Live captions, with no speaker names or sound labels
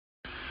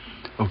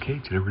Okay,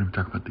 today we're going to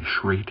talk about the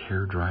SHRATE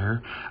hair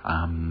dryer.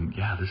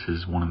 Yeah, this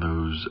is one of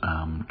those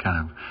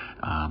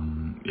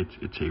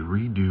it's a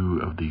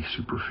redo of the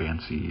super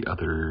fancy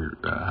other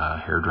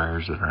hair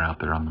dryers that are out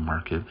there on the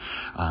market.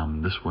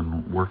 This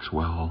one works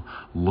well,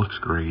 looks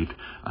great,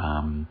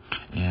 so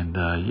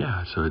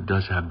it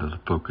does have the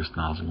focused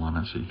nozzle on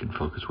it, so you can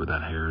focus where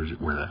that air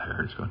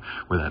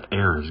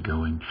is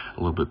going a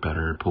little bit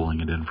better,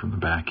 pulling it in from the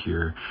back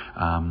here,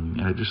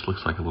 and it just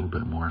looks like a little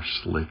bit more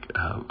slick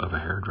of a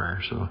hair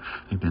dryer. So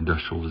I think the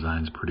industrial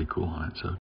design is pretty cool on it. So